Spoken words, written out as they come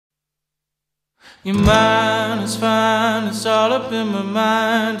Your mind is fine, it's all up in my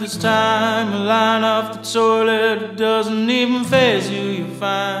mind. This time a line off the toilet, it doesn't even faze you, you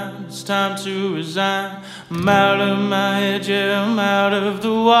find it's time to resign. I'm out of my head, yeah, I'm out of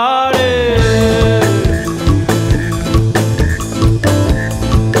the water.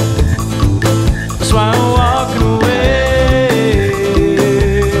 That's why I'm walking away.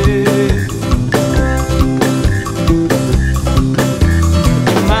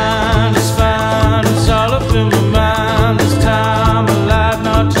 Your mind is fine, it's all up in my mind. This time I lied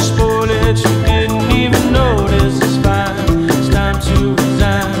not to spoil it, you didn't even notice. It's fine, it's time to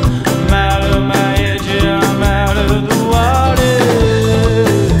resign. I'm out of my head, yeah, I'm out of the water.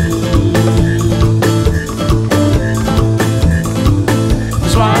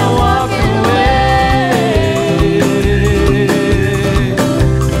 That's why I'm walking away.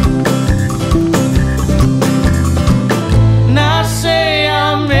 And I say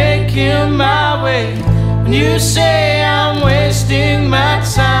I'm making my way, and you say I'm wasting my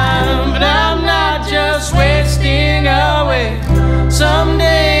time, but I'm not just wasting away.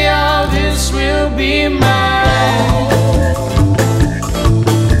 Someday all this will be mine.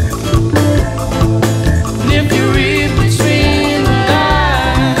 And if you read between the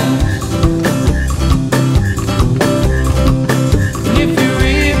lines, and if you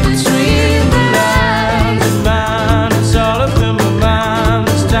read between the lines, your mind is all up in my mind.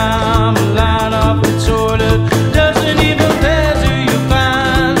 This time a line off the toilet doesn't even pay to you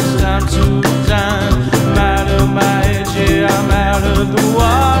find. It's time to resign. I'm out of my head, yeah, I'm out of the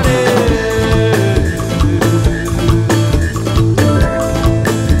water.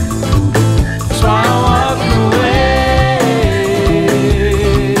 That's why I'm walking away.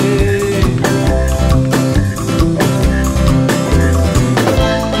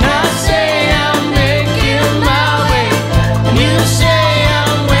 And I say I'm making my way, and you say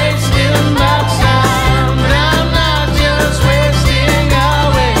I'm wasting my time, but I'm not just wasting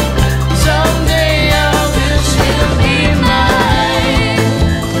away. Someday all this will be mine.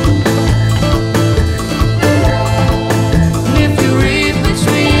 And if you read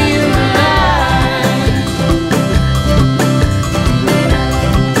between the lines,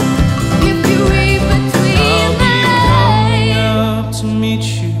 If you read between the coming lines, up to meet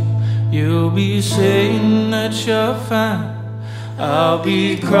you, you'll be saying that you're fine. I'll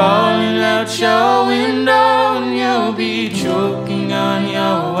be crawling out your window, and you'll be choking on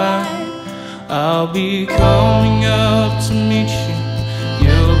your wine. I'll be coming up to meet you,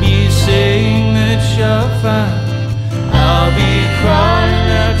 you'll be saying that you're fine. I'll be crawling